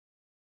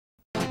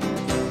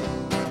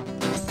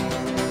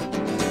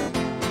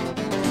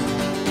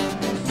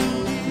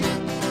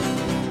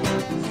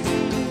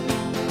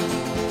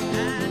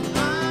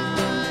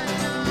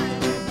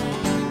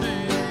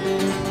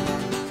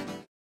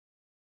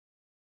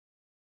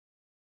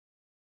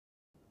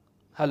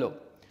Hello,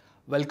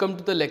 welcome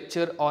to the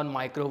lecture on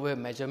microwave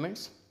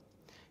measurements.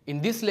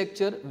 In this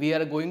lecture, we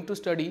are going to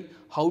study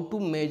how to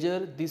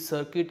measure the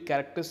circuit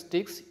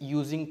characteristics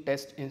using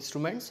test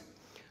instruments.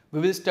 We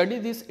will study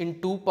this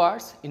in two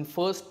parts. In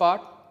first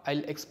part, I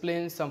will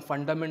explain some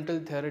fundamental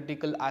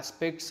theoretical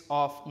aspects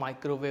of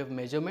microwave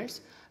measurements,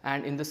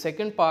 and in the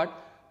second part,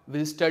 we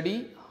will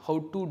study how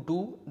to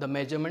do the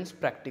measurements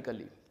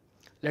practically.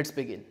 Let's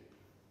begin.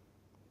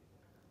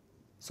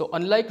 So,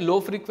 unlike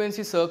low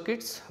frequency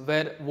circuits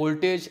where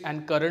voltage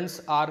and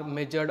currents are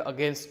measured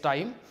against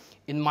time,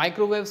 in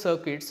microwave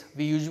circuits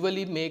we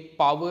usually make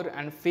power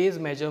and phase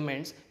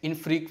measurements in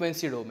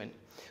frequency domain.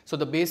 So,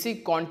 the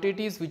basic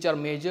quantities which are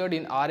measured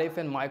in RF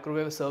and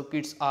microwave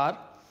circuits are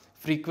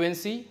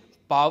frequency,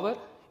 power,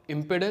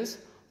 impedance,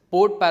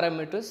 port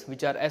parameters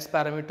which are S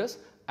parameters,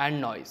 and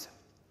noise.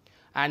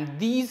 And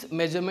these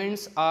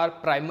measurements are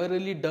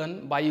primarily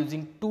done by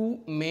using two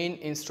main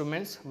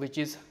instruments, which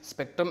is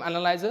spectrum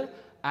analyzer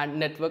and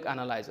network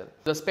analyzer.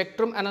 The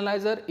spectrum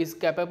analyzer is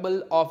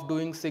capable of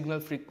doing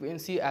signal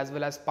frequency as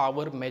well as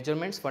power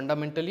measurements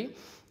fundamentally.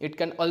 It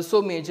can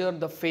also measure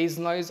the phase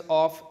noise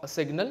of a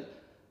signal.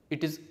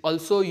 It is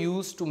also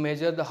used to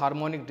measure the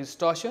harmonic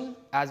distortion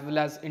as well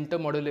as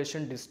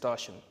intermodulation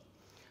distortion.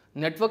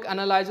 Network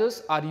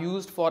analyzers are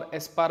used for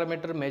S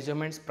parameter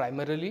measurements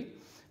primarily,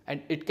 and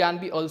it can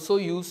be also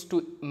used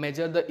to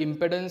measure the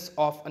impedance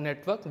of a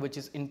network, which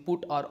is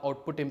input or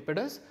output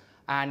impedance,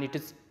 and it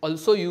is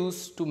also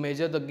used to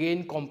measure the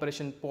gain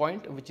compression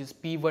point, which is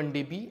P1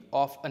 dB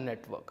of a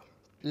network.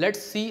 Let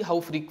us see how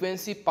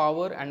frequency,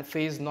 power and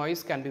phase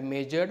noise can be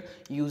measured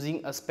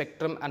using a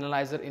spectrum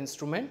analyzer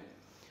instrument.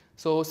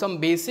 So, some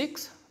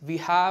basics: we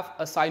have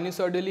a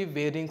sinusoidally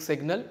varying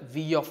signal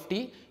V of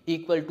t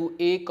equal to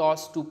A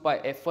cos 2 pi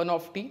f1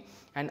 of t,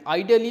 and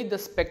ideally the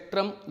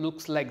spectrum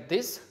looks like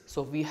this.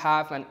 So, we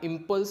have an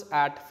impulse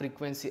at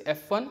frequency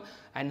f1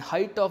 and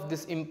height of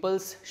this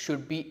impulse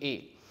should be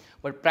A.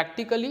 But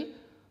practically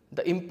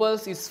the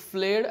impulse is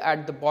flared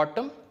at the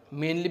bottom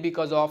mainly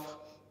because of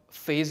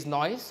phase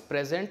noise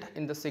present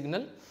in the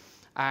signal,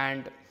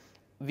 and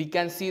we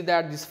can see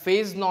that this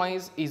phase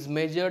noise is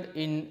measured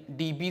in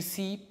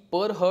dBc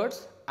per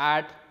hertz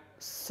at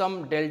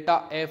some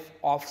delta f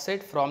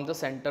offset from the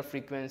center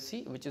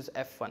frequency, which is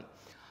f1.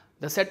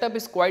 The setup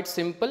is quite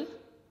simple.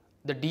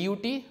 The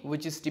DUT,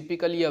 which is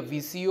typically a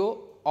VCO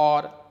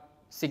or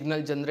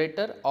signal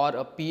generator or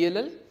a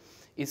PLL,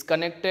 is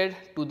connected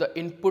to the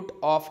input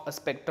of a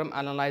spectrum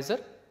analyzer,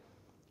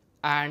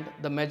 and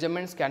the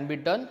measurements can be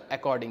done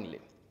accordingly.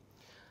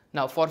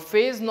 Now, for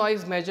phase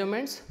noise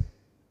measurements,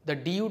 the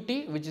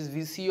DUT, which is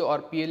VCO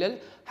or PLL,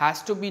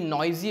 has to be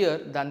noisier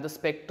than the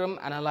spectrum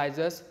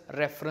analyzer's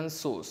reference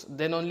source.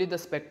 Then only the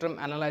spectrum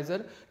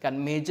analyzer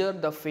can measure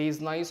the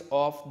phase noise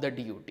of the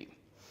DUT.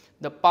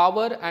 The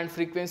power and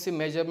frequency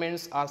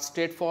measurements are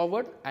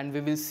straightforward, and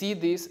we will see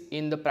this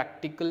in the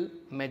practical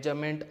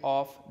measurement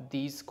of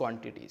these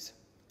quantities.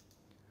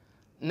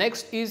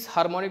 Next is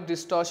harmonic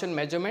distortion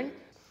measurement.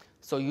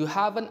 So, you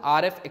have an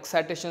RF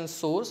excitation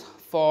source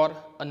for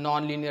a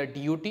nonlinear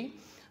DUT.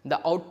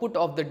 The output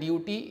of the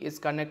DUT is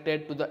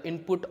connected to the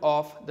input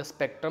of the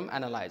spectrum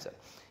analyzer.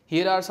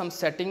 Here are some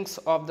settings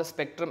of the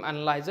spectrum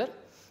analyzer,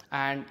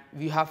 and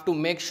we have to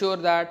make sure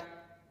that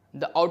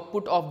the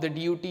output of the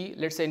DUT,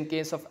 let us say in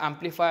case of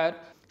amplifier,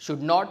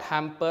 should not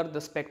hamper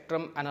the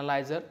spectrum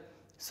analyzer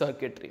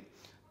circuitry.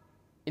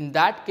 In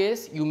that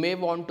case, you may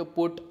want to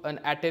put an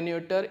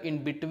attenuator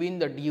in between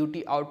the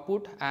DUT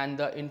output and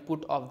the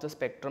input of the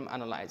spectrum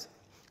analyzer.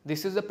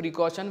 This is a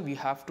precaution we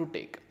have to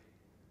take.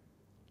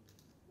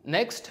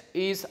 Next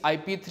is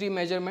IP3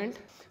 measurement.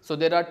 So,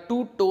 there are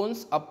two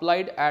tones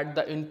applied at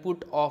the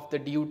input of the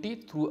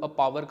DUT through a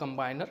power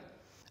combiner,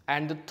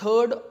 and the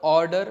third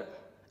order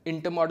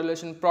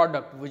intermodulation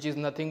product, which is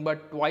nothing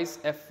but twice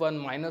f1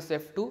 minus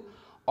f2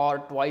 or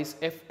twice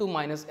f2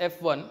 minus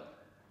f1,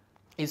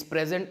 is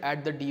present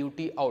at the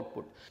DUT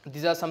output.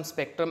 These are some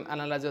spectrum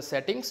analyzer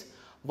settings.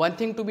 One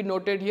thing to be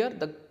noted here,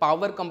 the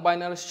power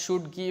combiner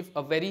should give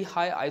a very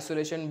high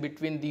isolation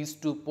between these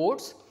two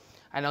ports,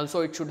 and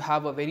also it should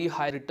have a very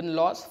high return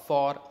loss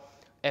for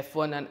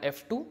f1 and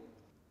f2.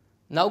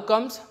 Now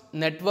comes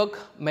network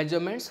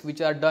measurements,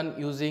 which are done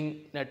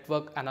using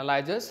network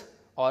analyzers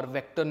or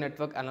vector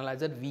network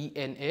analyzer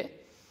VNA,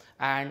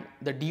 and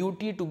the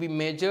DUT to be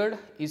measured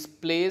is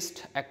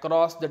placed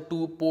across the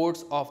two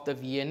ports of the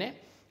VNA.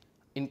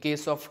 In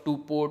case of two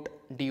port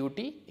DUT,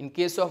 in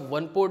case of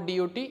one port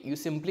DUT, you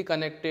simply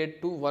connect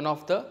it to one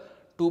of the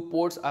two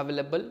ports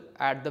available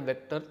at the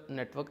vector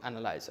network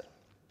analyzer.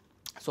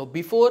 So,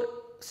 before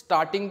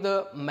starting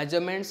the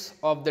measurements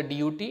of the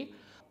DUT,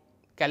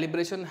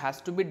 calibration has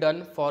to be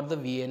done for the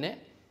VNA.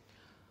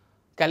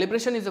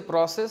 Calibration is a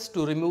process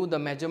to remove the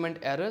measurement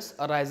errors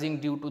arising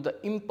due to the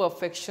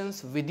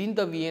imperfections within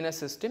the VNA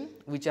system,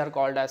 which are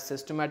called as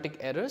systematic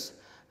errors,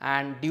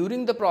 and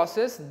during the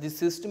process the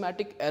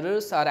systematic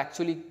errors are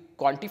actually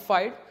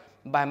quantified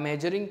by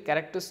measuring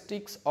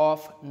characteristics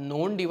of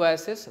known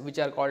devices, which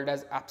are called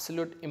as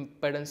absolute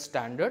impedance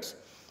standards,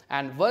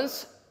 and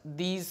once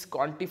these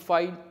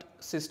quantified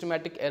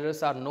systematic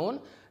errors are known,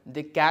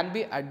 they can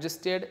be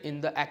adjusted in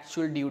the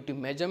actual DUT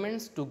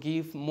measurements to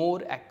give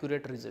more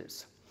accurate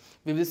results.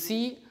 We will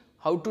see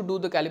how to do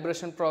the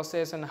calibration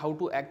process and how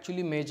to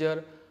actually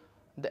measure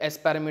the S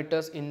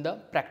parameters in the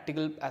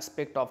practical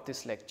aspect of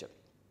this lecture.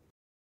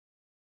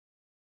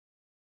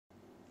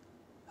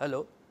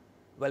 Hello,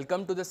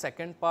 welcome to the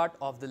second part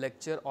of the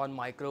lecture on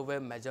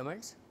microwave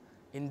measurements.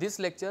 In this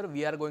lecture,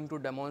 we are going to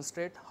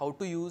demonstrate how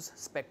to use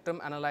spectrum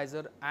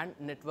analyzer and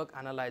network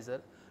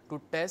analyzer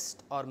to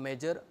test or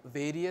measure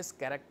various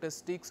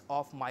characteristics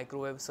of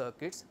microwave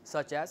circuits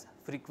such as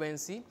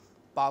frequency,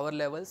 power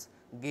levels,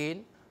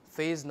 gain,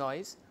 phase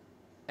noise,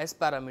 S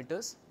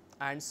parameters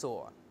and so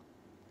on.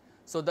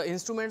 So, the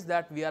instruments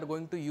that we are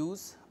going to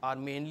use are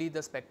mainly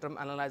the spectrum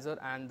analyzer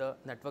and the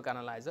network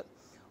analyzer.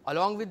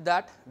 Along with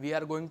that, we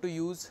are going to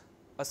use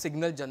a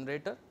signal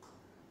generator,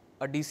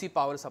 a DC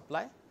power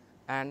supply,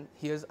 and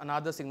here is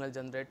another signal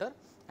generator,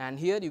 and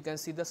here you can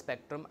see the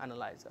spectrum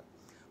analyzer.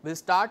 We will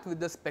start with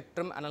the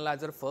spectrum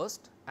analyzer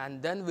first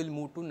and then we will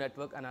move to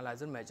network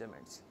analyzer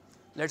measurements.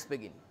 Let us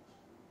begin.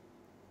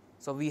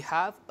 So, we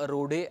have a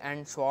Rode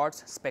and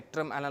Schwartz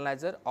spectrum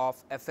analyzer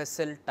of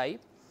FSL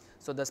type.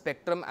 So, the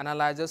spectrum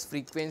analyzer's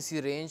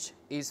frequency range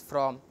is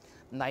from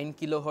 9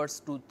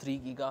 kilohertz to 3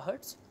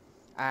 gigahertz,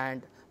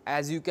 and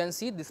as you can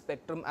see, the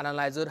spectrum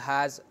analyzer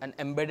has an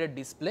embedded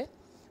display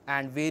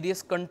and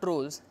various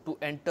controls to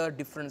enter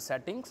different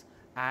settings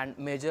and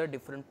measure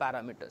different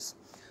parameters.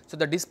 So,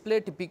 the display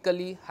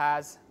typically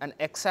has an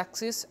x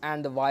axis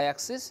and the y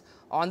axis.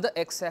 On the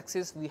x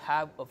axis we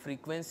have a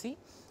frequency,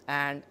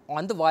 and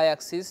on the y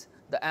axis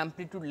the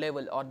amplitude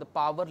level or the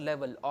power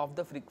level of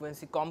the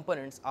frequency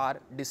components are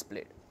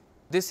displayed.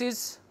 This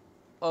is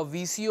a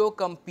VCO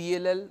cum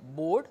PLL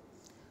board.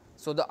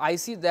 So, the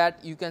IC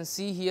that you can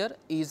see here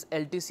is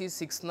LTC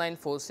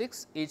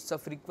 6946, it is a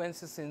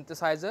frequency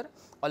synthesizer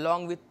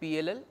along with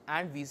PLL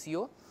and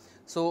VCO.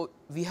 So,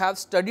 we have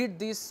studied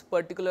this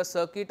particular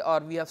circuit,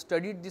 or we have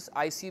studied this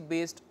IC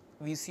based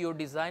VCO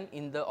design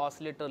in the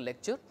oscillator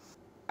lecture,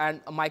 and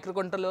a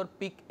microcontroller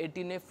PIC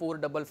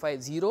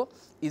 18A4550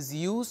 is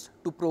used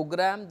to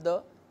program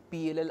the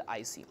PLL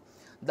IC.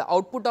 The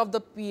output of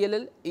the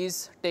PLL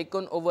is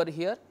taken over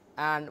here,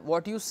 and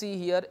what you see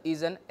here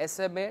is an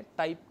SMA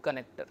type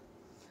connector.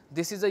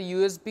 This is a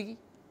USB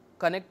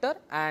connector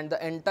and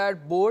the entire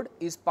board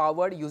is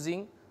powered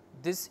using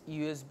this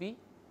USB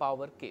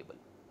power cable.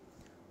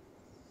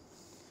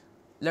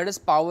 Let us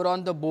power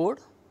on the board.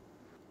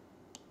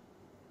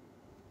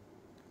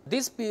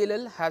 This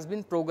PLL has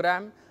been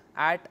programmed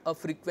at a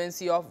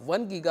frequency of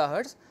 1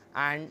 gigahertz,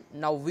 and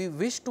now we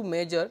wish to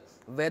measure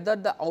whether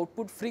the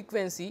output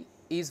frequency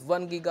is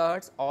 1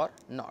 gigahertz or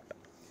not.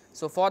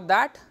 So, for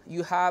that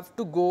you have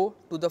to go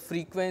to the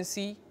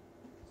frequency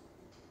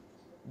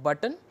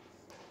button,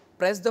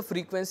 press the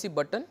frequency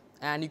button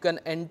and you can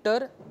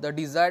enter the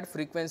desired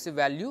frequency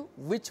value,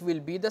 which will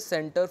be the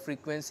center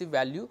frequency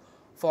value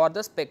for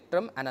the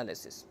spectrum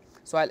analysis.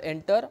 So, I will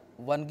enter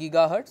 1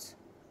 gigahertz,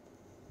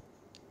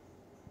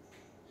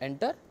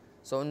 enter.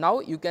 So, now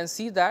you can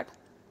see that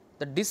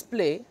the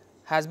display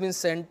has been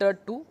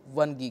centered to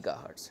 1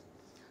 gigahertz.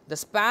 The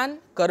span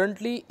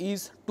currently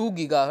is 2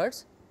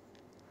 gigahertz.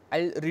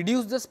 I will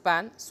reduce the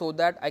span so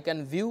that I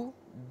can view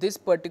this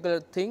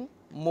particular thing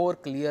more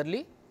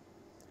clearly.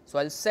 So,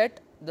 I will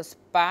set the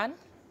span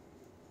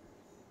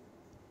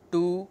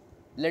to,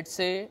 let us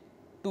say,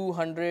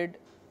 200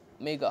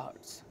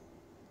 megahertz.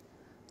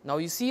 Now,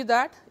 you see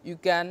that you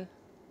can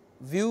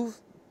view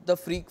the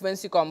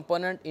frequency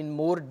component in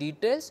more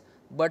details,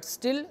 but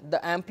still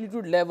the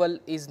amplitude level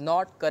is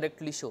not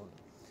correctly shown.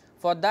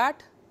 For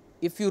that,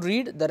 if you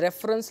read, the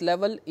reference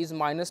level is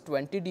minus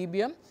 20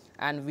 dBm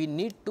and we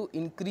need to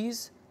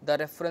increase the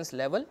reference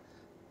level.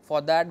 For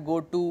that,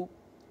 go to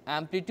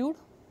amplitude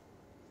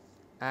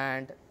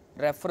and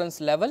reference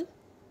level,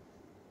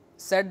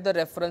 set the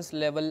reference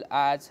level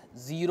as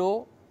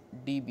 0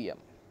 dBm.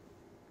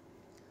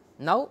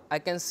 Now, I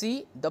can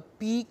see the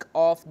peak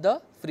of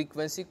the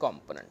frequency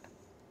component.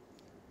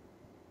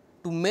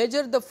 To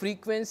measure the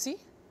frequency,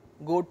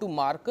 go to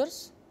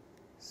markers,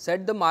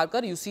 set the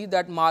marker. You see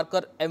that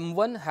marker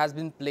M1 has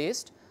been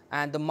placed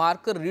and the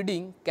marker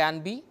reading can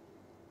be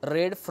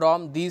read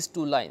from these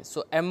two lines.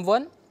 So,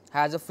 M1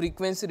 has a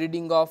frequency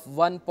reading of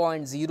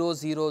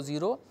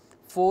 1.0004000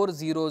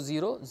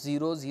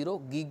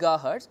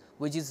 gigahertz,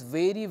 which is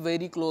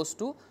very close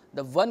to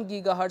the 1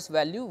 gigahertz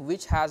value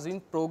which has been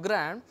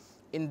programmed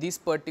in this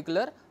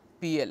particular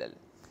PLL.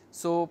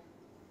 So,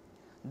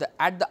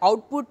 at the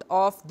output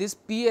of this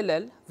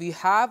PLL, we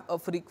have a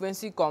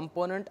frequency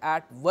component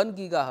at 1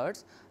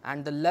 gigahertz,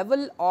 and the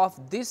level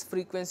of this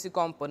frequency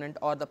component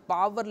or the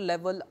power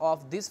level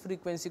of this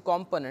frequency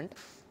component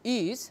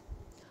is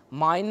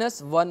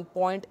minus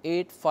 1.85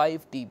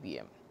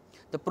 dBm.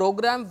 The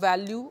program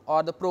value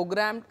or the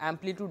programmed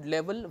amplitude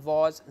level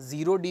was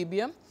 0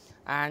 dBm,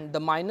 and the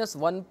minus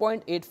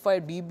 1.85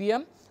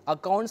 dBm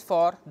accounts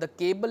for the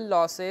cable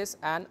losses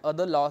and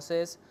other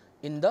losses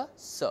in the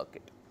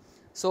circuit.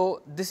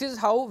 So, this is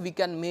how we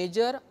can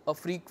measure a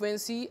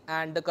frequency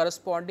and the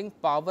corresponding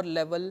power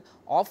level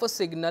of a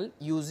signal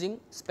using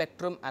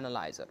spectrum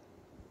analyzer.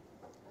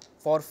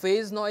 For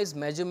phase noise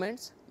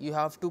measurements, you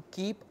have to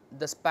keep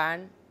the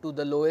span to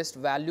the lowest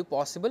value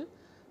possible.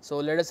 So,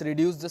 let us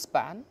reduce the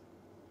span,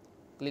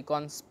 click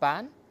on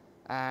span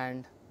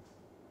and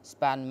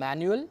span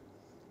manual,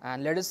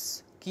 and let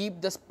us keep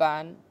the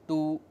span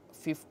to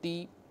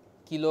 50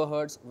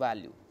 kilohertz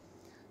value.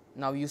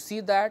 Now, you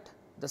see that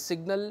the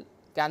signal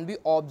can be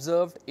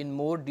observed in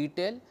more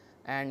detail,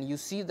 and you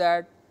see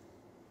that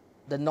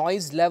the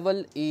noise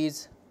level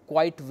is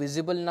quite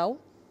visible now.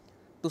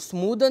 To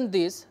smoothen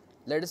this,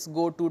 let us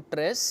go to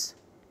trace,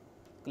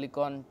 click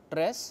on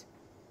trace,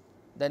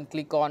 then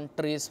click on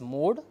trace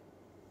mode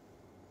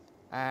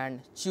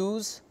and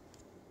choose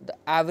the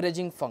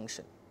averaging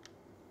function.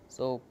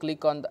 So,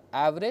 click on the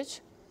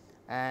average,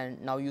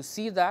 and now you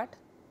see that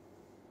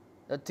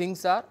the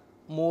things are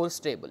more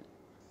stable.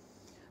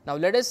 Now,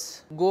 let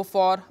us go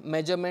for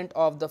measurement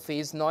of the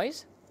phase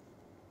noise.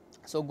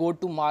 So, go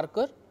to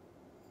marker.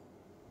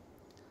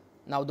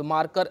 Now, the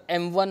marker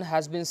M1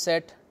 has been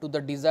set to the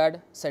desired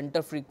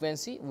center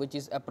frequency, which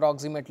is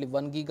approximately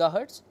 1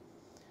 gigahertz.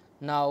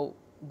 Now,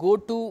 go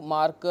to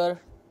marker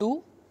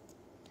 2.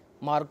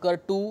 Marker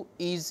 2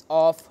 is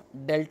of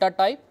delta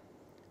type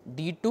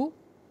D2,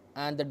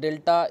 and the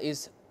delta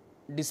is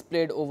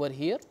displayed over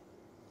here.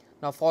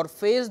 Now, for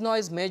phase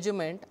noise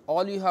measurement,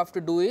 all you have to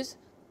do is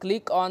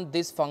click on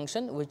this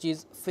function, which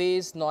is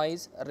phase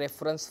noise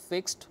reference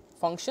fixed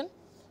function.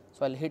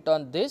 So, I will hit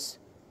on this,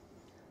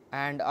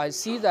 and I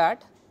see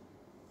that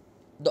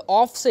the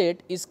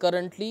offset is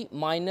currently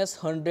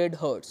minus 100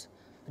 hertz.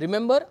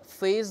 Remember,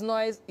 phase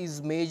noise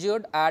is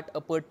measured at a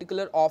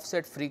particular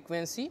offset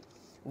frequency,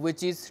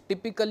 which is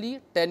typically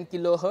 10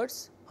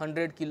 kilohertz,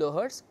 100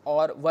 kilohertz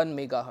or 1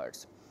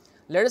 megahertz.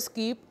 Let us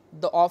keep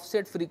the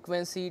offset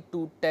frequency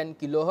to 10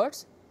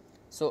 kilohertz.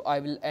 So, I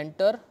will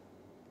enter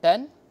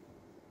 10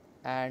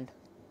 and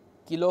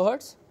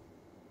kilohertz,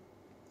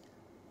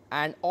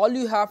 and all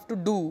you have to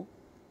do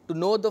to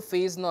know the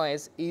phase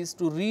noise is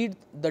to read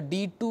the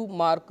D2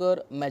 marker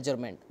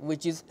measurement,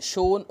 which is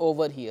shown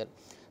over here.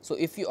 So,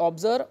 if you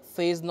observe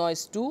phase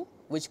noise 2,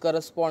 which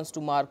corresponds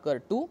to marker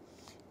 2,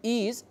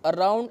 is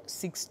around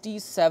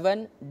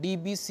 67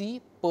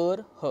 dBc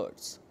per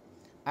hertz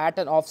at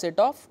an offset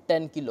of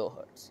 10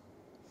 kilohertz.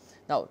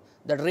 Now,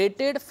 the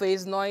rated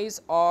phase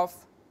noise of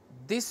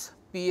this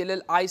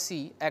PLL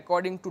IC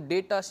according to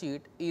data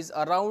sheet is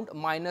around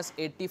minus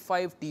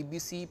 85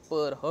 dBc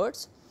per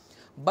hertz,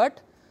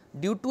 but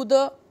due to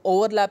the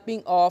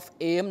overlapping of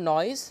AM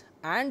noise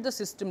and the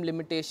system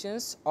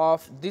limitations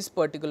of this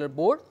particular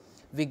board,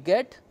 we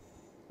get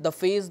the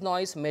phase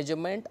noise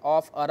measurement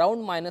of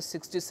around minus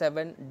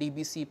 67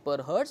 dBc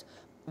per hertz,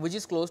 which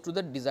is close to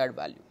the desired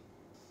value.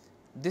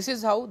 This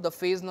is how the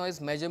phase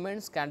noise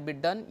measurements can be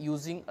done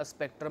using a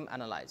spectrum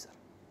analyzer.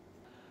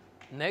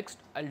 Next,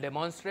 I will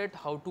demonstrate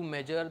how to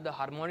measure the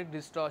harmonic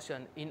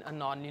distortion in a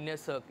nonlinear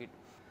circuit.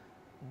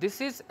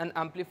 This is an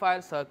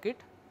amplifier circuit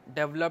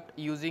developed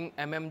using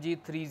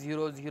MMG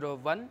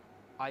 3001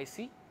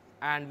 IC,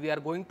 and we are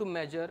going to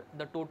measure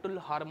the total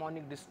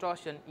harmonic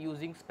distortion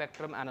using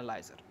spectrum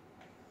analyzer.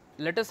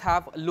 Let us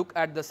have a look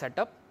at the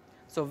setup.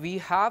 So, we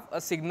have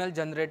a signal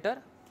generator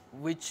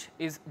which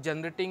is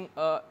generating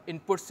a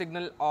input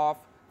signal of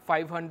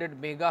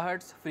 500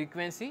 megahertz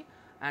frequency,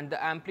 and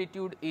the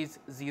amplitude is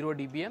 0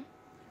 dBm.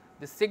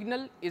 The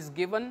signal is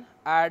given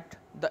at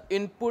the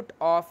input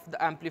of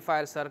the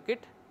amplifier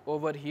circuit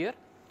over here,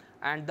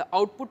 and the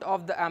output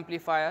of the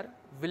amplifier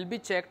will be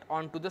checked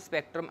onto the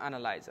spectrum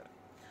analyzer.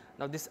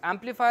 Now, this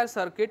amplifier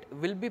circuit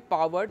will be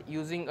powered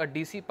using a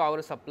DC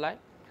power supply.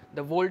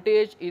 The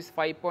voltage is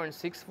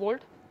 5.6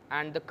 volt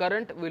and the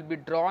current will be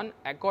drawn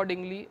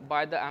accordingly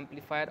by the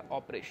amplifier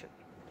operation.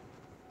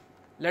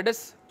 Let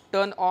us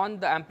turn on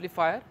the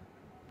amplifier.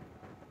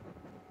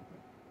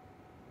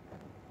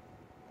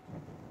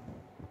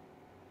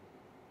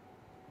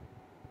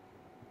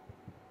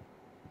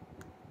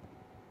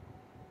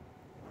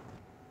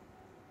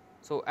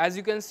 So, as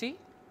you can see,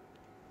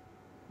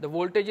 the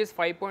voltage is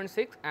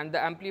 5.6 and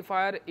the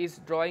amplifier is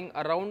drawing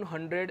around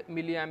 100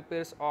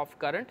 milliamperes of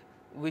current,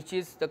 which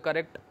is the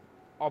correct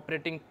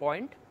operating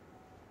point.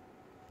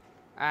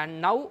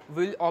 And now,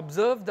 we will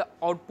observe the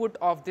output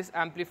of this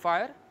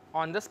amplifier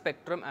on the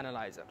spectrum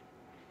analyzer.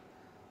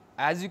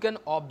 As you can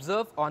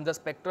observe on the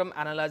spectrum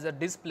analyzer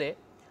display,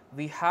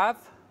 we have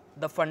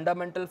the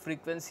fundamental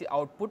frequency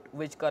output,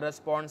 which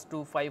corresponds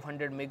to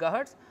 500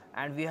 megahertz,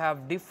 and we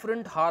have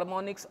different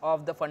harmonics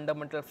of the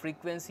fundamental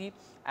frequency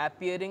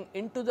appearing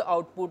into the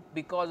output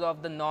because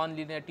of the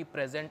non-linearity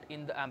present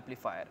in the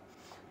amplifier.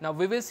 Now,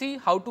 we will see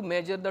how to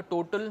measure the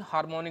total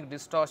harmonic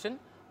distortion.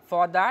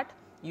 For that,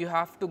 you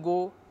have to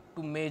go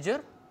to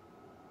measure,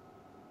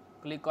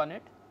 click on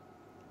it,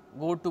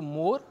 go to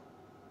more.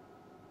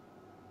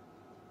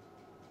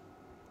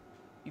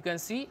 You can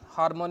see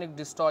harmonic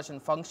distortion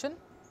function,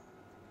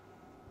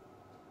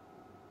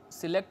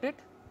 select it.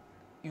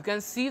 You can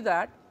see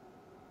that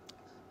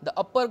the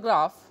upper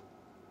graph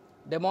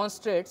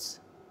demonstrates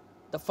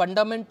the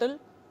fundamental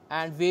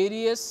and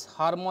various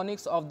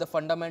harmonics of the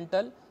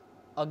fundamental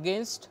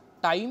against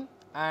time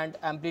and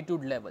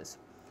amplitude levels.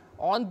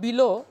 On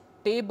below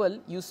table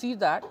you see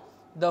that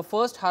the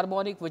first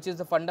harmonic, which is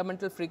the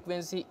fundamental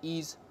frequency,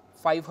 is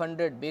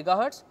 500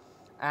 megahertz,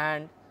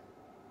 and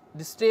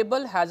this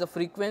table has a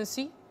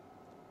frequency,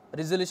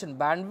 resolution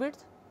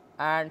bandwidth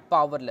and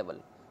power level.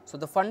 So,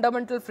 the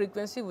fundamental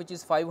frequency, which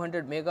is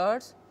 500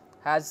 megahertz,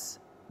 has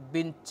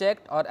been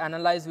checked or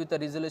analyzed with a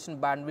resolution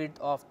bandwidth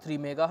of 3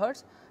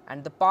 megahertz,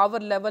 and the power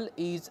level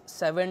is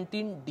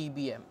 17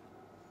 dBm.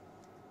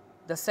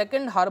 The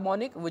second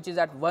harmonic, which is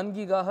at 1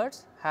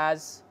 gigahertz,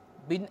 has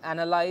been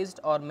analyzed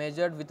or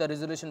measured with a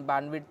resolution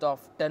bandwidth of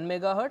 10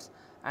 megahertz,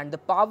 and the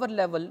power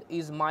level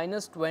is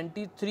minus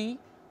 23.2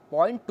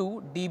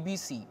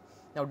 dBc.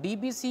 Now,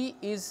 dBc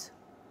is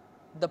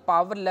the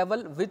power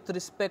level with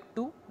respect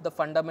to the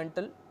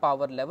fundamental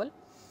power level.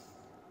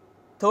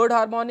 Third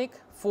harmonic,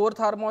 fourth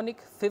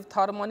harmonic, fifth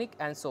harmonic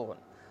and so on.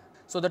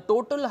 So, the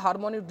total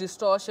harmonic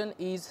distortion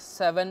is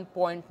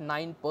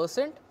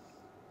 7.9%.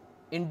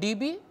 In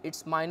dB, it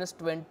is minus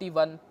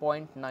 21.9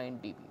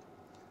 dB.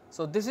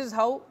 So, this is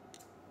how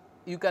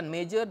you can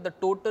measure the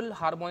total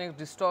harmonic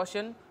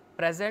distortion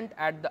present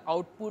at the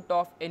output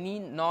of any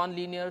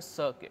nonlinear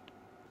circuit.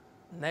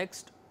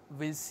 Next,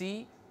 we will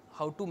see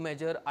how to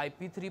measure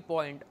IP3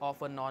 point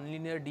of a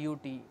nonlinear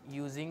DUT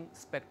using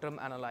spectrum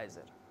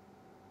analyzer.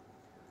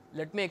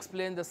 Let me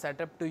explain the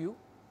setup to you.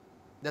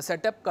 The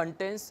setup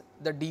contains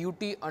the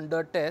DUT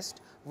under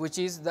test, which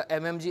is the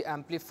MMG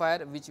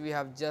amplifier, which we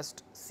have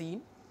just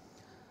seen.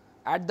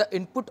 At the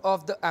input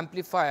of the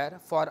amplifier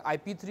for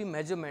IP3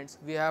 measurements,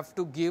 we have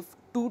to give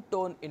 2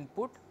 tone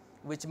input,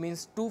 which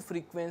means 2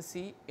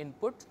 frequency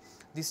input.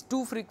 This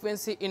 2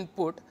 frequency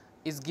input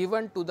is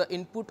given to the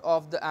input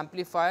of the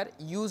amplifier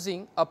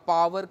using a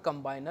power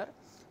combiner,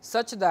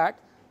 such that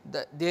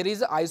there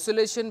is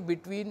isolation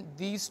between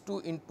these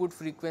 2 input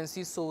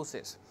frequency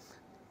sources.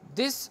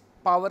 This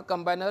power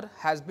combiner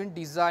has been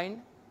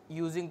designed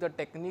using the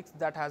techniques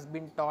that has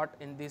been taught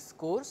in this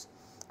course,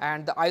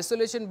 and the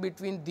isolation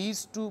between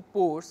these 2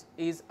 ports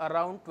is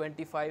around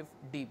 25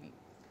 dB.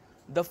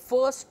 The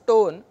first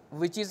tone,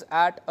 which is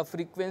at a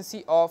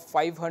frequency of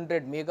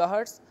 500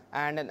 megahertz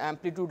and an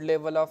amplitude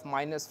level of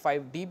minus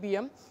 5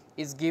 dBm,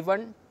 is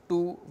given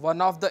to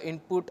one of the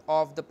input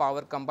of the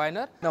power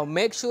combiner. Now,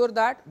 make sure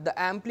that the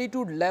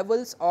amplitude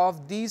levels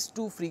of these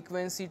 2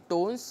 frequency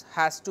tones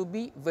has to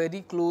be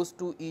very close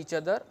to each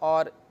other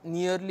or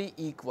nearly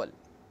equal.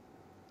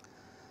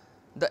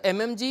 The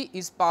MMG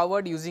is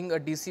powered using a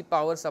DC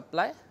power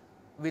supply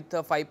with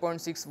a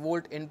 5.6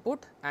 volt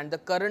input, and the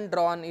current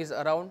drawn is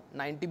around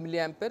 90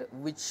 milliampere,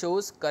 which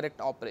shows correct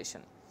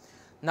operation.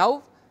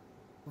 Now,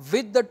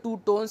 with the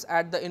 2 tones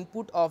at the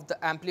input of the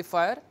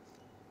amplifier,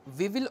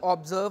 we will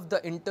observe the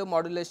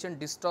intermodulation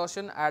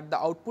distortion at the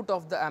output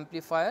of the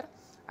amplifier,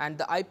 and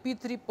the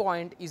IP3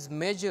 point is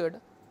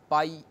measured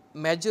by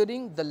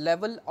measuring the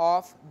level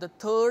of the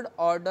third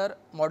order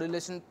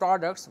modulation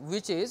products,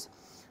 which is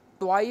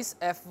twice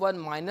F1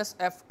 minus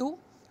F2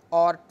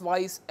 or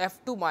twice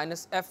F2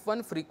 minus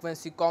F1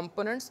 frequency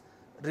components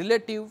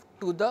relative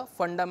to the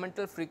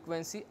fundamental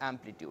frequency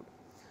amplitude.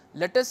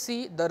 Let us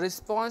see the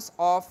response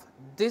of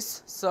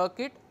this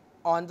circuit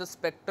on the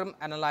spectrum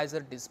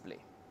analyzer display.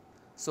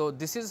 So,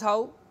 this is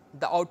how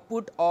the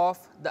output of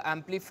the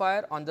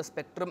amplifier on the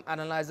spectrum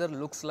analyzer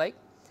looks like.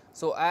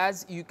 So,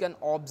 as you can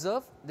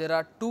observe, there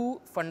are 2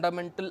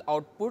 fundamental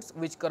outputs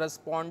which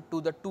correspond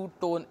to the 2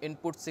 tone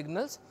input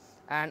signals,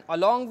 and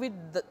along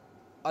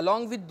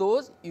with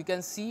those you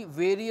can see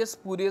various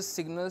spurious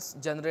signals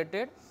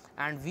generated,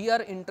 and we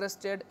are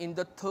interested in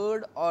the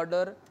third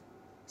order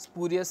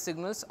spurious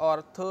signals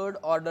or third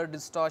order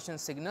distortion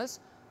signals,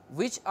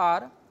 which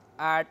are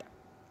at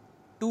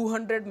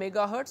 200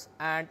 megahertz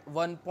and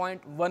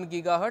 1.1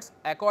 gigahertz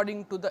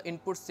according to the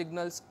input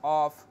signals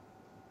of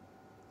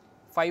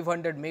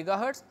 500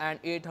 megahertz and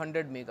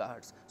 800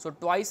 megahertz. So,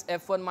 twice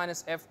F1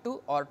 minus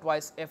F2 or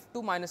twice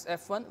F2 minus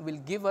F1 will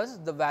give us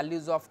the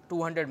values of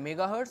 200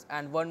 megahertz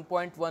and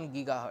 1.1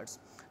 gigahertz.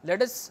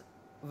 Let us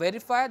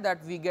verify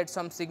that we get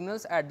some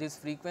signals at these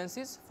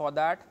frequencies. For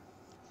that,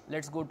 let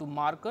us go to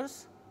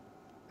markers,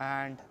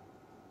 and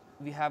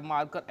we have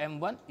marker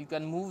M1. You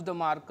can move the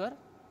marker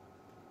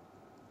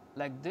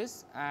like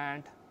this,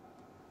 and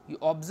you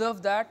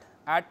observe that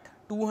at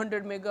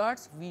 200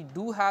 megahertz we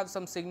do have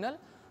some signal,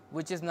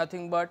 which is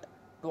nothing but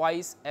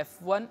twice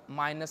F1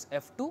 minus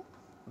F2,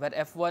 where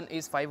F1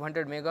 is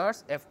 500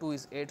 megahertz, F2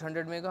 is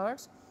 800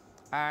 megahertz,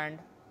 and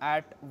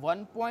at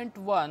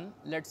 1.1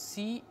 let us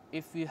see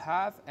if we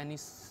have any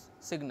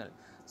signal.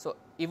 So,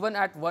 even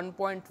at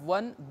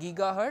 1.1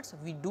 gigahertz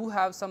we do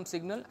have some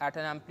signal at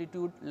an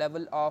amplitude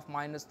level of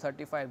minus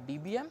 35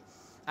 dBm,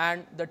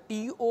 and the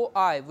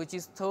TOI, which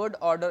is third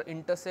order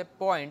intercept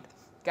point,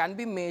 can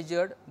be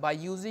measured by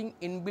using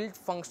inbuilt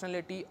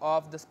functionality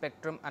of the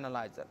spectrum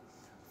analyzer.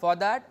 For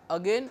that,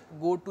 again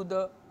go to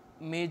the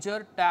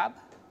measure tab.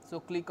 So,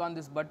 click on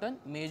this button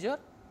measure,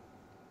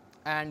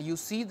 and you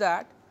see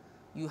that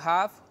you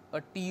have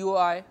a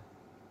TOI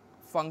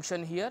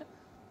function here.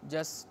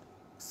 Just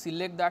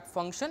select that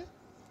function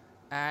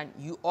and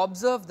you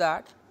observe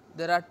that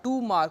there are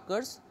two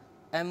markers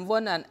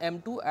M1 and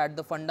M2 at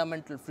the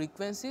fundamental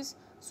frequencies.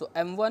 So,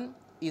 M1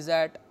 is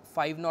at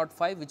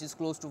 505 which is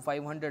close to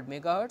 500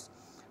 megahertz,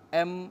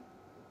 M2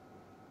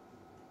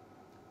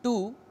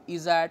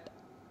 is at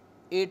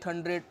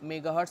 800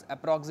 megahertz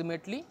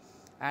approximately,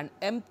 and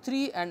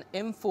M3 and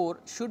M4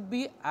 should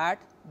be at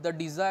the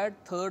desired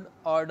third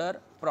order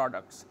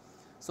products.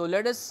 So,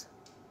 let us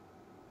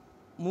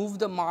move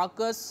the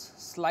markers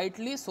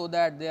slightly so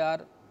that they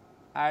are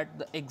at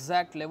the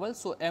exact level.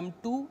 So,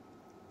 M2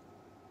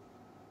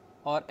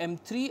 or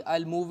M3 I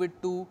will move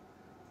it to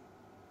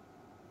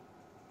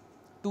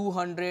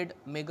 200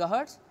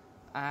 megahertz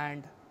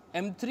and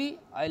M3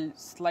 I will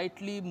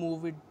slightly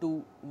move it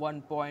to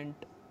 1.1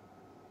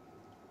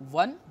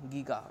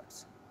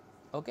 gigahertz.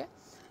 Okay.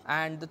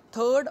 And the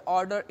third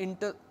order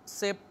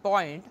intercept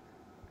point,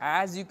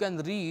 as you can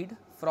read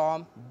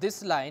from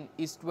this line,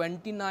 is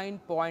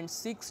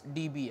 29.6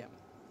 dBm.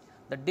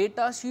 The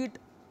data sheet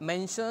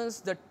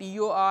mentions the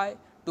TOI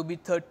to be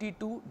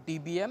 32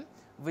 dBm,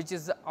 which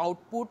is the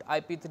output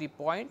IP3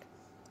 point,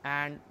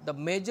 and the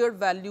measured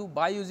value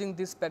by using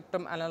this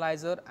spectrum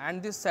analyzer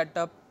and this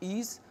setup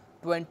is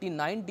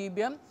 29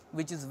 dBm,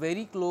 which is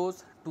very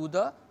close to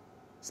the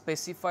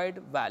specified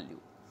value.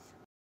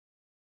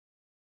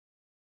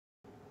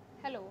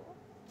 Hello,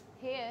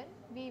 here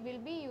we will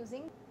be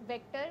using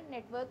vector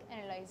network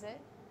analyzer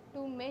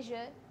to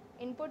measure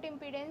input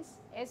impedance,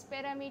 S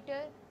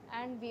parameter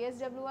and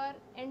VSWR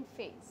and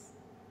phase.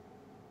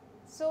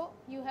 So,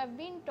 you have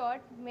been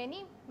taught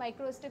many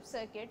microstrip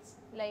circuits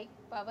like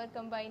power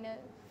combiner,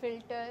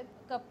 filter,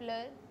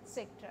 coupler,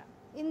 etc.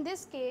 In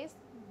this case,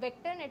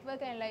 vector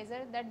network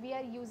analyzer that we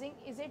are using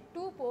is a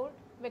two-port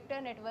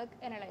vector network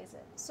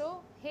analyzer.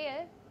 So,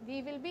 here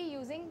we will be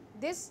using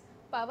this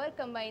power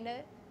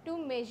combiner to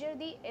measure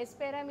the S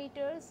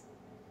parameters,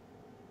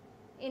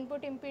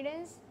 input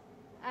impedance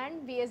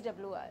and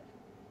VSWR.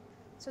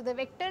 So, the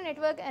vector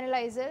network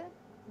analyzer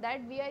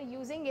that we are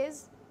using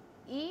is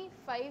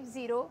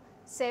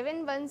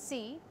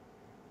E5071C.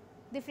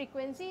 The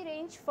frequency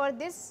range for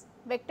this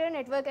vector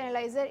network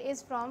analyzer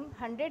is from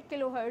 100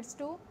 kilohertz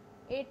to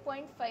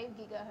 8.5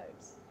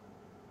 gigahertz.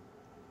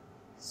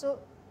 So,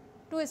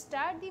 to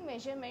start the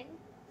measurement,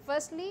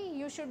 firstly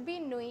you should be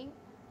knowing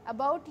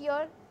about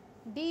your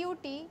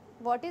DUT,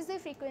 what is the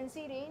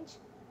frequency range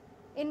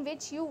in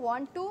which you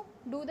want to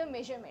do the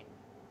measurement.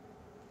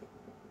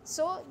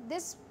 So,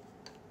 this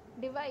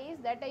device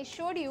that I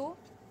showed you,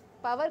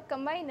 power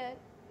combiner,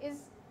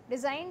 is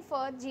designed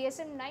for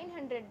GSM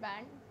 900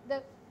 band.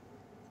 The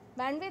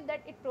bandwidth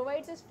that it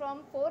provides is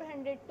from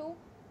 400 to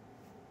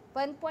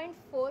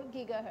 1.4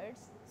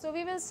 gigahertz. So,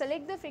 we will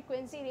select the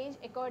frequency range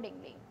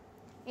accordingly.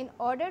 In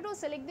order to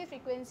select the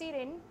frequency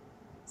range,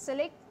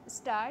 select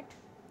start,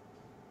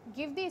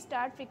 give the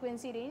start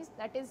frequency range,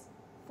 that is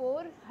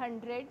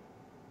 400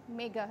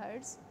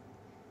 megahertz,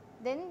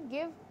 then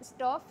give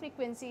stop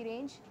frequency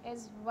range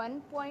as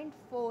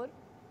 1.4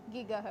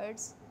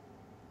 gigahertz.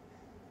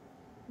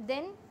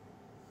 Then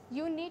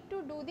you need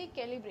to do the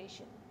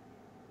calibration.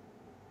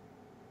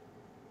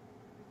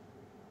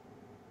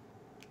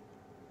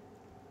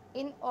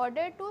 In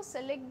order to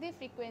select the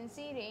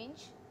frequency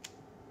range,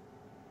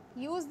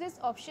 use this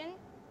option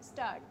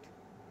start.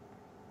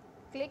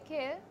 Click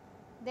here,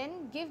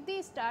 then give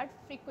the start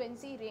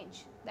frequency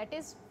range, that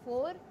is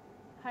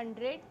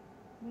 400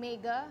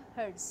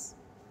 megahertz.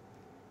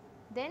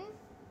 Then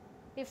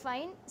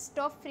define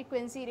stop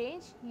frequency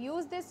range,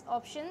 use this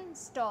option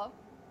stop,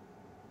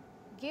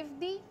 give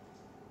the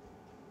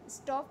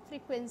stop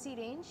frequency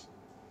range,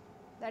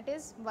 that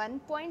is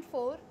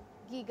 1.4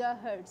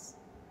 gigahertz.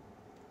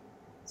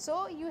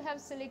 So, you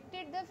have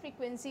selected the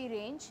frequency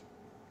range.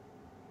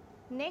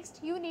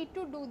 Next you need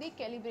to do the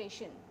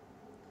calibration.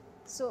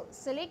 So,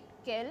 select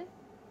cal,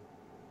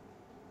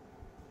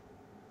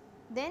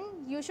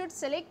 then you should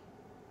select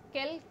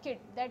cal kit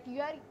that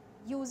you are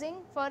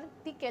using for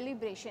the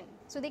calibration.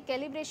 So, the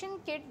calibration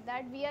kit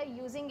that we are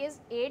using is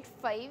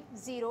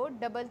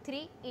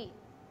 85033E.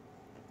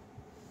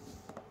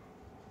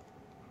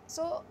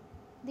 So,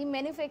 the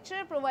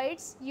manufacturer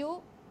provides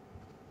you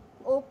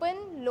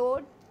open,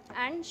 load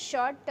and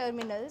short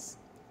terminals.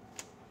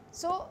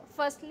 So,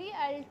 firstly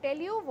I will tell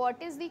you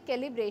what is the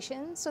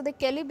calibration. So, the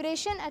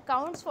calibration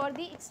accounts for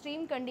the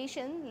extreme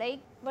condition, like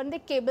when the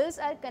cables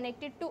are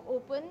connected to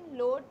open,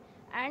 load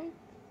and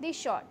the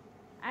short,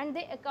 and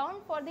they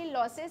account for the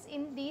losses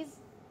in these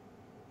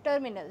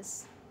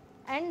terminals,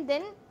 and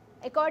then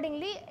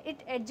accordingly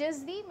it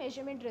adjusts the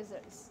measurement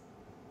results.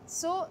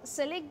 So,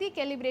 select the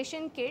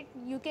calibration kit,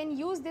 you can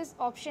use this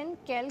option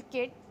cal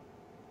kit,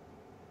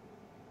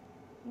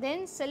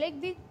 then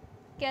select the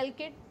cal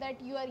kit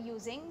that you are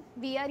using.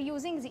 We are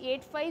using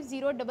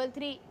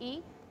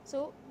 85033E,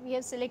 so we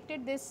have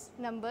selected this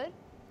number,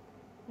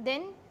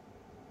 then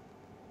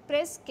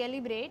press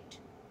calibrate.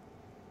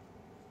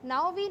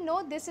 Now we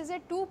know this is a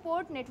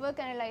two-port network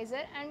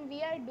analyzer and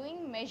we are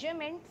doing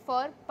measurement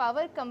for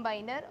power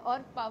combiner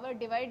or power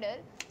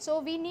divider. So,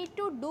 we need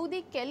to do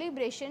the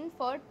calibration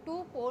for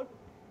two-port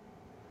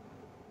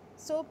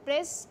So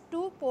press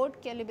 2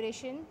 port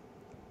calibration,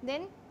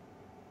 then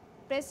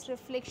press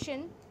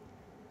reflection,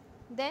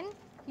 then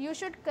you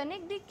should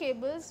connect the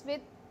cables with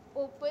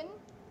open,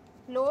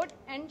 load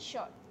and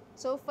short.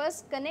 So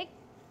first connect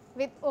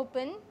with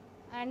open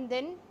and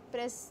then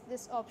press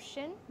this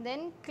option,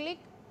 then click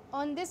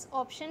on this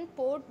option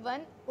port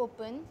 1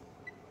 open.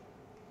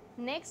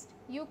 Next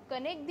you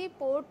connect the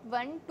port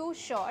 1 to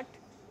short.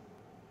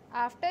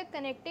 After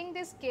connecting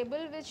this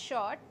cable with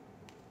short,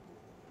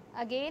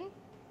 again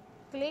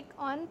click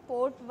on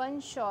port 1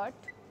 short,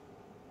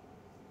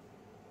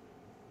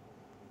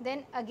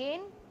 then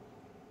again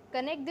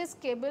connect this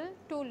cable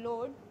to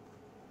load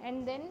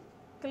and then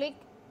click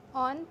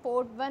on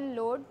port 1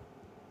 load,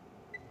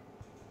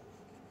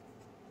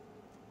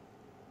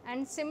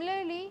 and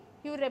similarly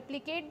you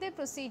replicate the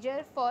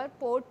procedure for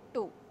port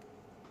 2.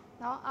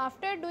 Now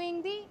after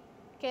doing the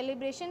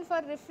calibration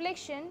for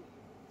reflection,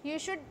 you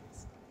should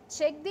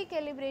check the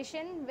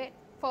calibration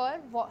for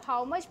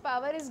how much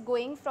power is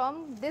going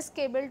from this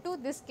cable to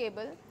this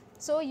cable.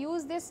 So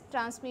use this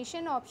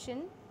transmission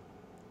option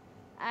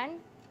and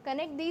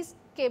connect these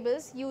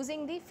cables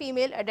using the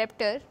female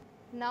adapter.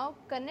 Now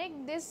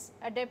connect this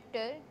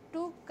adapter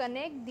to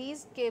connect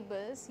these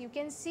cables. You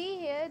can see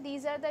here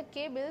these are the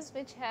cables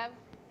which have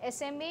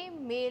SMA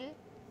male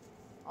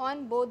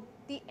on both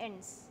the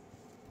ends.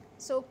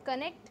 So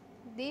connect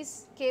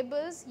these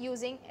cables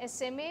using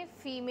SMA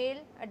female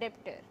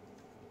adapter.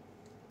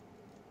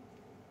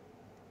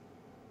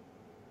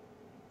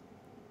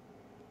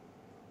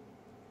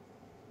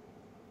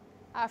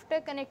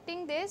 After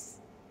connecting this,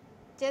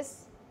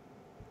 just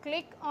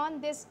click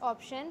on this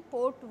option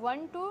port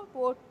 1 to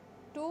port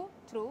 2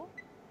 through.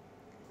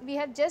 We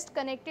have just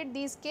connected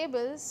these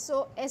cables,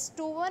 so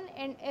S21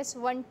 and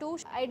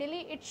S12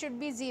 ideally it should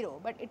be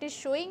 0, but it is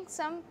showing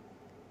some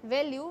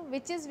value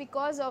which is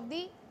because of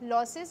the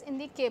losses in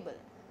the cable.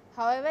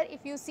 However,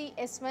 if you see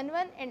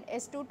S11 and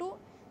S22,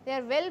 they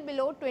are well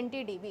below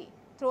 20 dB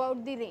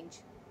throughout the range.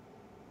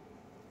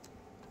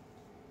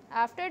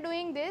 After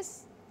doing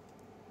this,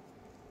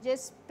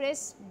 just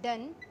press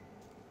done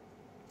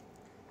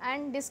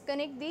and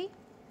disconnect the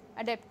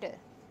adapter.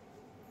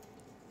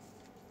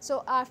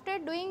 So after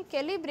doing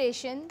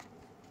calibration,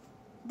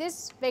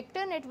 this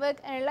vector network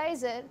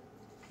analyzer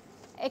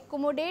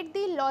accommodate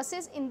the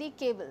losses in the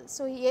cable.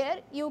 So here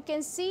you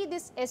can see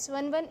this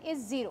S11 is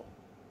 0.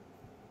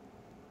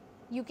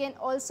 You can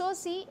also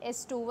see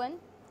S21.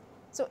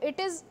 So it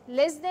is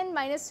less than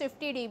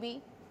 -50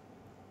 dB.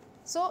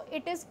 So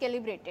it is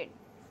calibrated.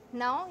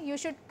 Now you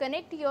should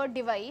connect your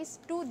device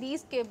to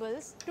these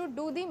cables to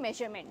do the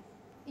measurement.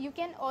 You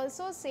can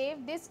also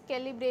save this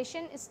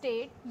calibration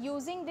state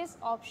using this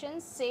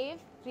option save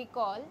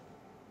recall,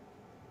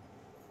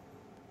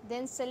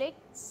 then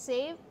select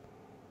save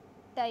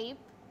type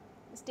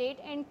state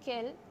and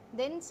cal,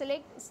 then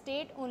select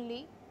state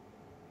only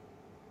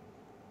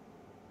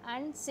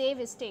and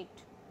save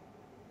state,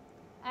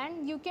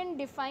 and you can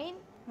define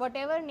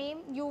whatever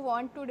name you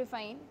want to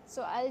define.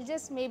 So I'll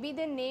just maybe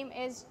the name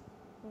as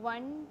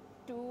 1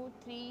 2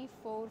 3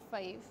 4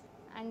 5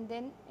 and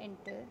then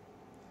enter.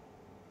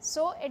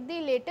 So at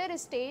the later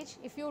stage,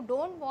 if you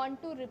don't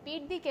want to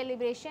repeat the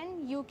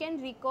calibration, you can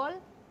recall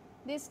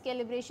this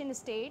calibration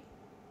state.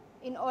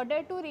 In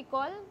order to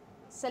recall,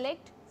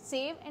 select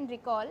save and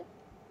recall,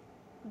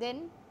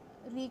 then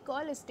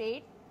recall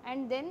state,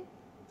 and then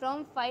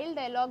from file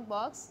dialog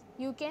box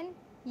you can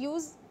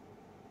use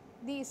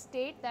the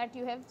state that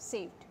you have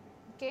saved.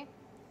 Okay.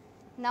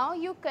 Now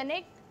you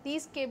connect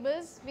these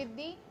cables with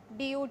the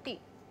DUT.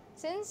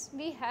 Since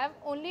we have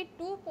only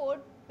 2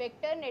 port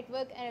vector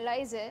network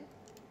analyzer,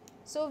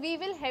 so we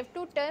will have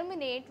to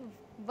terminate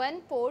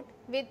one port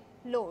with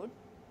load.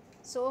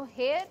 So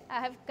here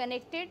I have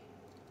connected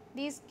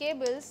these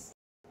cables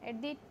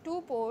at the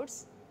 2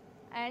 ports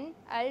and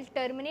I will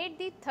terminate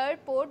the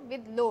third port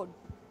with load.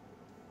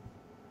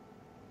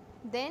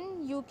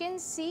 Then you can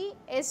see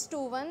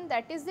S21,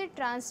 that is the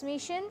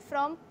transmission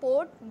from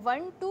port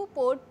 1 to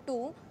port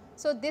 2.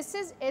 So this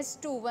is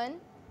S21.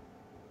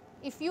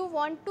 If you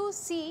want to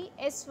see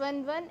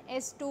S11,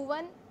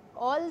 S21,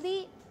 all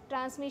the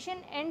transmission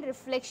and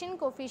reflection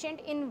coefficient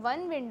in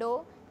one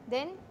window,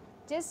 then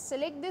just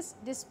select this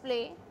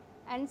display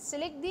and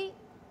select the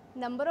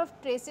number of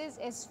traces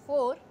as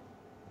 4,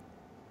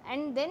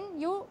 and then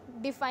you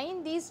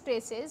define these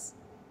traces.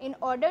 In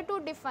order to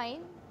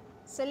define,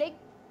 select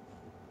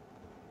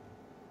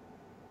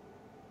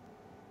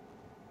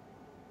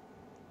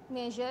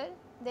measure,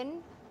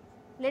 then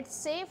let us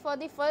say for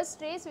the first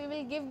trace we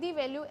will give the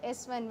value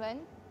S11,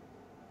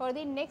 for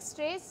the next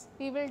trace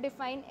we will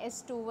define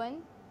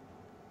S21,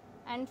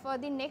 and for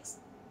the next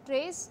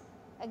trace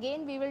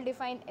again we will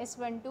define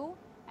S12,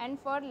 and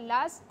for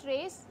last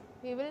trace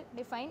we will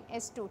define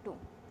S22.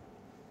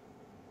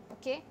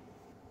 Okay.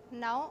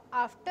 Now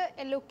after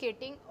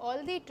allocating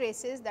all the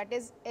traces, that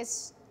is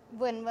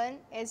S11,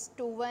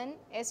 S21,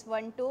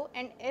 S12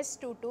 and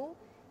S22,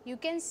 you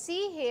can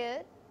see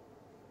here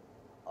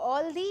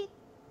all the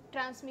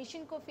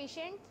transmission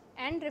coefficient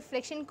and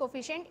reflection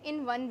coefficient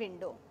in one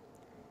window.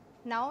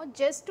 Now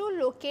just to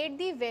locate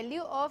the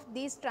value of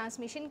these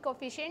transmission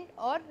coefficient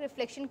or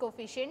reflection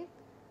coefficient,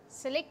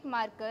 select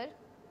marker,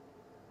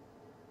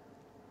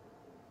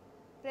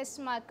 press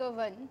marker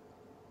 1,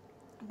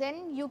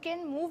 then you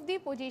can move the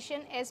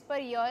position as per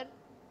your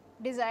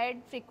desired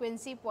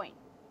frequency point.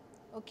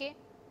 Okay.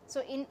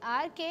 So in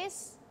our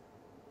case,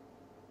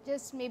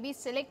 just maybe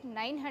select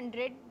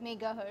 900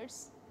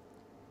 megahertz.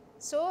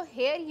 So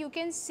here you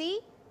can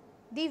see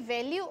the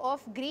value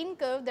of green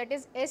curve, that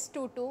is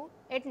S22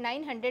 at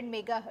 900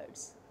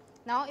 megahertz.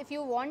 Now if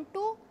you want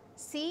to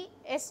see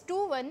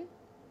S21,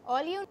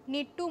 all you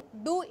need to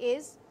do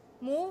is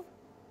move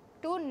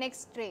to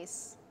next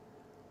trace.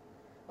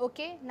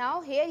 Okay.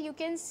 Now here you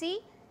can see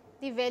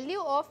the value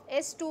of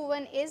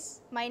S21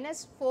 is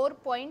minus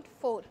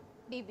 4.4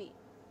 dB.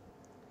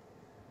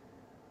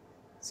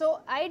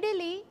 So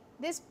ideally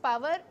this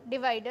power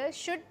divider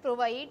should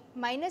provide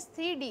minus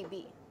 3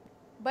 dB,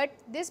 but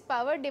this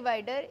power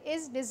divider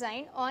is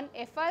designed on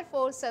FR4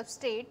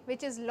 substrate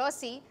which is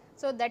lossy,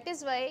 so that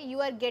is why you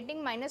are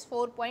getting minus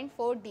 4.4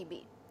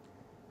 dB,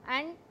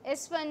 and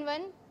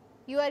S11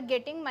 you are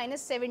getting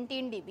minus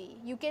 17 dB.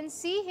 You can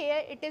see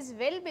here it is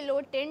well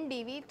below 10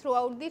 dB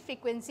throughout the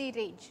frequency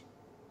range.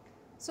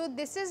 So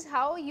this is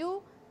how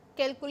you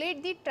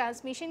calculate the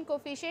transmission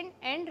coefficient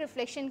and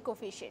reflection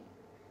coefficient.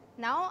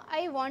 Now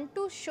I want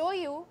to show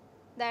you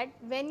that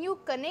when you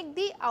connect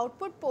the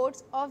output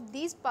ports of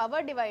these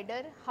power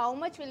divider, how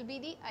much will be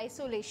the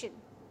isolation.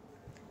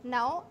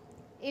 Now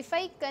if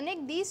I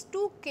connect these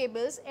two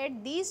cables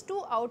at these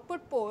two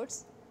output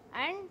ports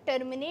and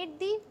terminate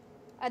the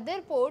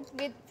other port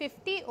with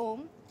 50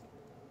 ohm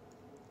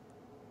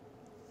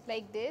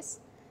like this,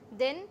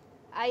 then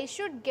I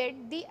should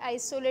get the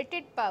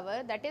isolated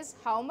power, that is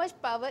how much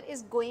power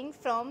is going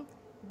from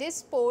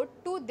this port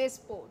to this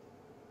port,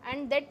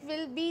 and that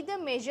will be the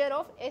measure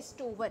of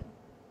S21.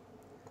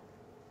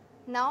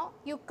 Now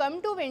you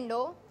come to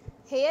window,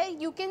 here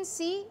you can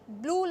see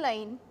blue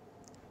line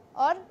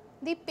or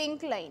the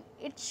pink line,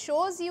 it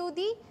shows you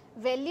the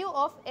value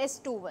of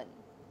S21.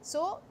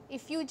 So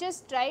if you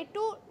just try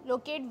to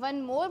locate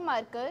one more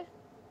marker,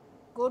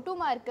 go to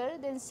marker,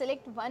 then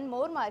select one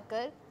more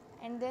marker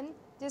and then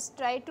just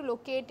try to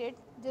locate it,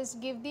 just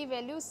give the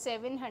value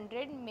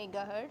 700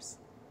 megahertz,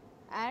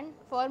 and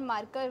for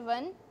marker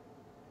 1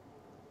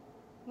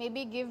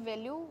 maybe give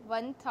value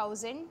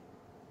 1000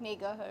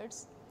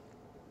 megahertz.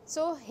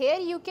 So here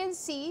you can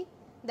see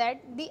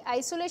that the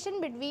isolation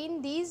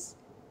between these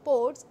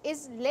ports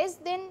is less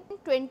than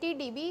 20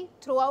 dB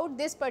throughout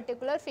this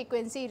particular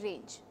frequency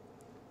range.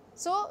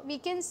 So we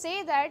can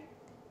say that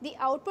the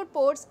output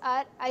ports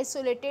are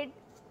isolated.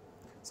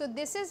 So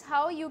this is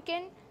how you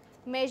can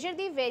measure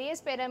the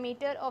various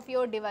parameter of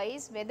your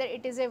device, whether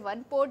it is a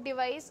one port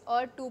device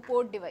or two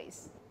port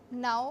device.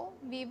 Now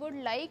we would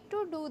like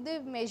to do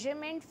the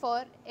measurement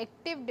for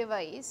active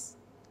device.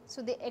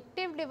 So the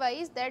active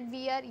device that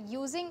we are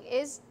using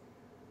is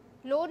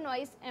low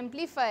noise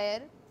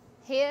amplifier.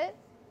 Here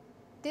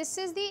this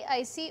is the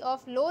IC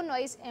of low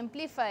noise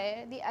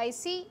amplifier. The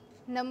IC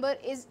number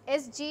is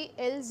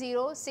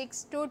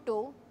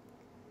SGL0622.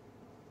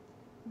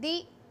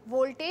 The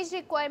voltage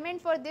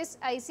requirement for this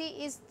IC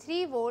is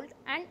 3 volt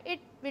and it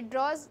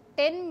withdraws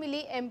 10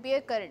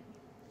 milliampere current.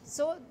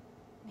 So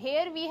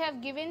here we have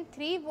given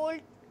 3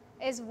 volt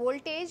as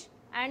voltage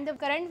and the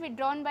current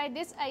withdrawn by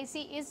this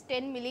IC is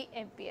 10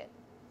 milliampere.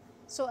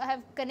 So I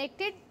have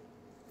connected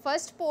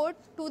first port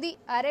to the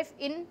RF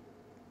in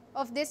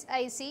of this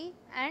IC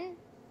and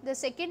the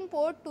second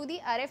port to the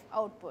RF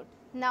output.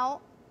 Now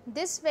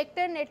this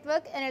vector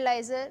network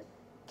analyzer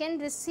can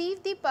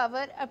receive the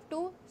power up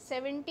to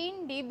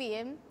 17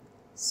 dBm.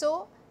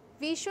 So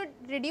we should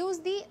reduce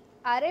the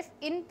RF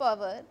in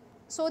power.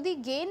 So the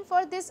gain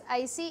for this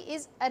IC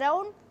is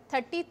around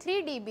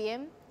 33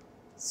 dBm.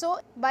 So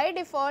by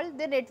default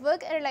the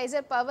network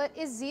analyzer power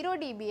is 0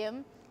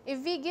 dBm.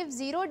 If we give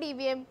 0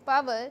 dBm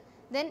power,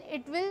 then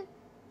it will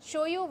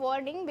show you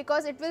warning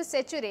because it will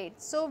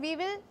saturate. So we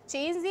will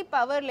change the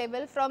power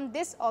level from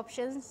this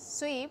option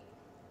sweep,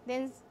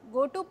 then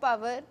go to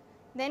power,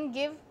 then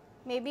give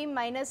maybe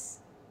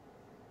minus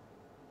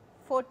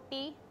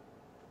 40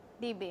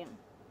 dBm.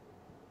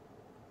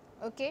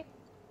 Okay.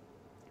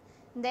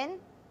 Then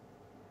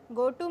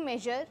go to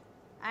measure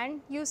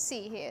and you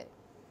see here.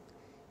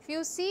 If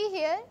you see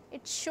here,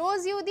 it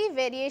shows you the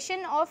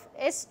variation of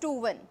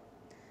S21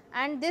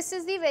 and this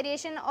is the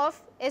variation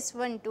of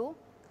S12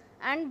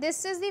 and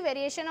this is the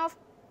variation of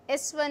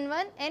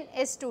S11 and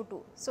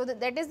S22. So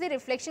that is the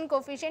reflection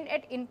coefficient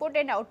at input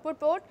and output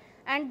port,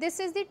 and this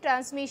is the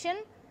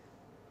transmission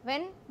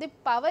when the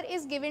power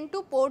is given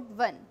to port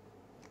 1.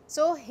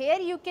 So here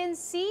you can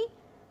see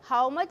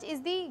how much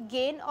is the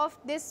gain of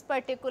this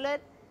particular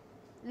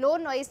low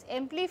noise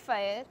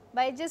amplifier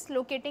by just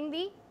locating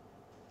the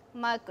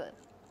marker.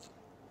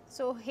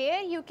 So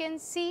here you can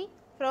see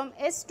from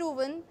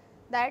S21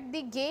 that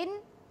the gain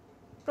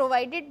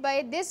provided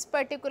by this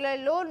particular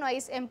low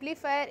noise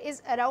amplifier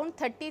is around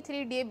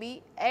 33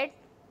 dB at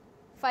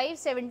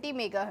 570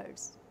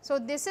 megahertz. So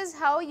this is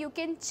how you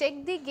can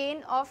check the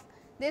gain of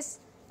this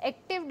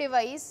active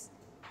device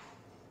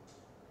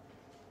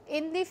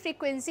in the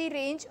frequency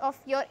range of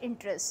your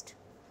interest.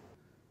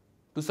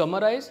 To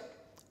summarize,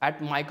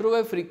 at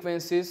microwave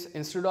frequencies,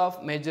 instead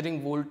of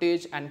measuring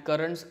voltage and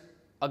currents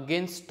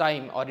against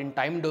time or in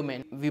time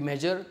domain, we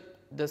measure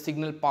the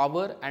signal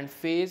power and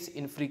phase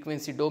in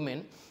frequency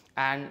domain.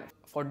 And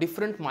for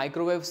different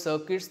microwave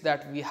circuits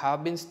that we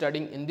have been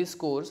studying in this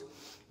course,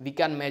 we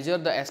can measure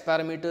the S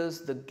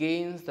parameters, the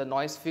gains, the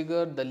noise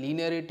figure, the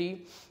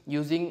linearity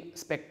using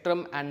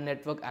spectrum and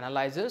network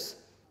analyzers.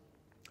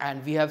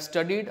 And we have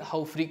studied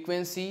how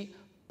frequency,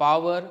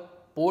 power,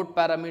 port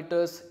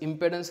parameters,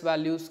 impedance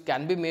values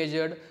can be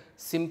measured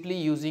simply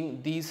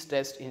using these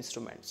test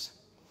instruments.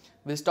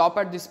 We will stop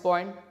at this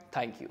point.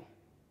 Thank you.